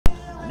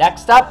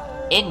Next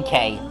up,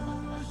 Inkay.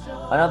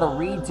 Another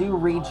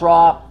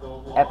redraw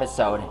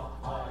episode.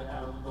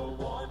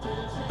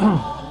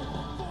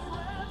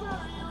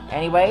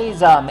 Anyways,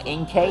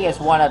 Inkay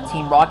is one of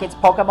Team Rocket's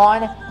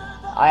Pokemon.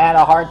 I had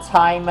a hard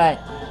time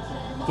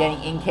getting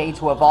Inkay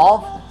to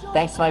evolve.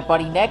 Thanks to my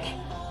buddy Nick.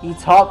 He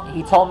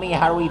told me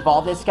how to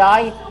evolve this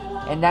guy,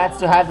 and that's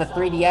to have the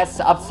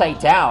 3DS upside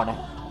down.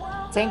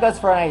 Same goes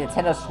for a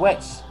Nintendo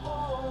Switch.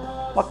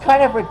 What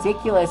kind of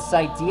ridiculous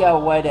idea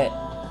would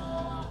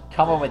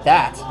come up with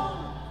that?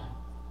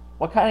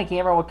 What kind of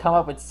gamer would come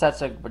up with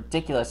such a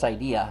ridiculous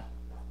idea?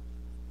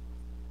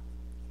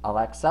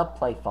 Alexa,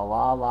 play Fa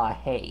La La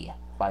Hey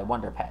by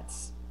Wonder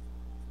Pets.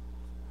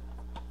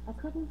 I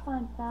couldn't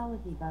find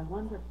Falahi by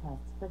Wonder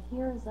Pets, but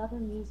here is other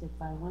music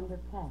by Wonder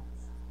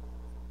Pets.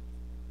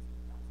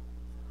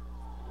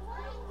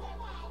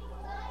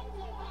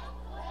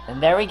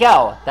 And there we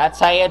go. That's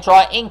how you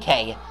draw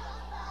Inkay.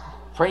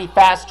 Pretty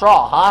fast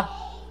draw, huh?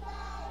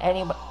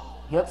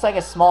 He looks like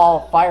a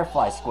small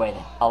firefly squid.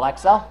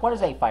 Alexa, what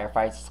is a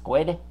firefly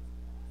squid?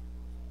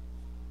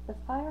 The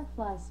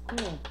firefly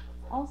squid,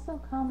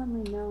 also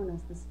commonly known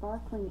as the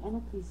sparkling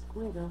Enopi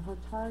squid or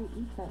Hotari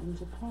ika in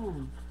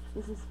Japan,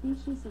 is a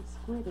species of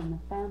squid in the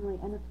family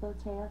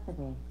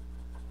Enoploteapidae.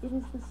 It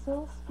is the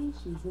sole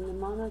species in the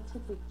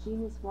monotypic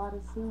genus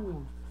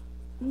Watacenia.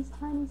 These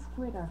tiny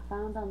squid are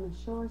found on the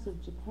shores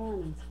of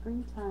Japan in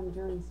springtime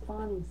during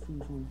spawning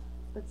season,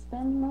 but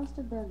spend most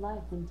of their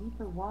life in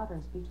deeper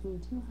waters between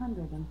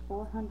 200 and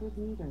 400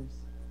 meters.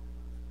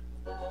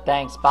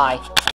 Thanks, bye.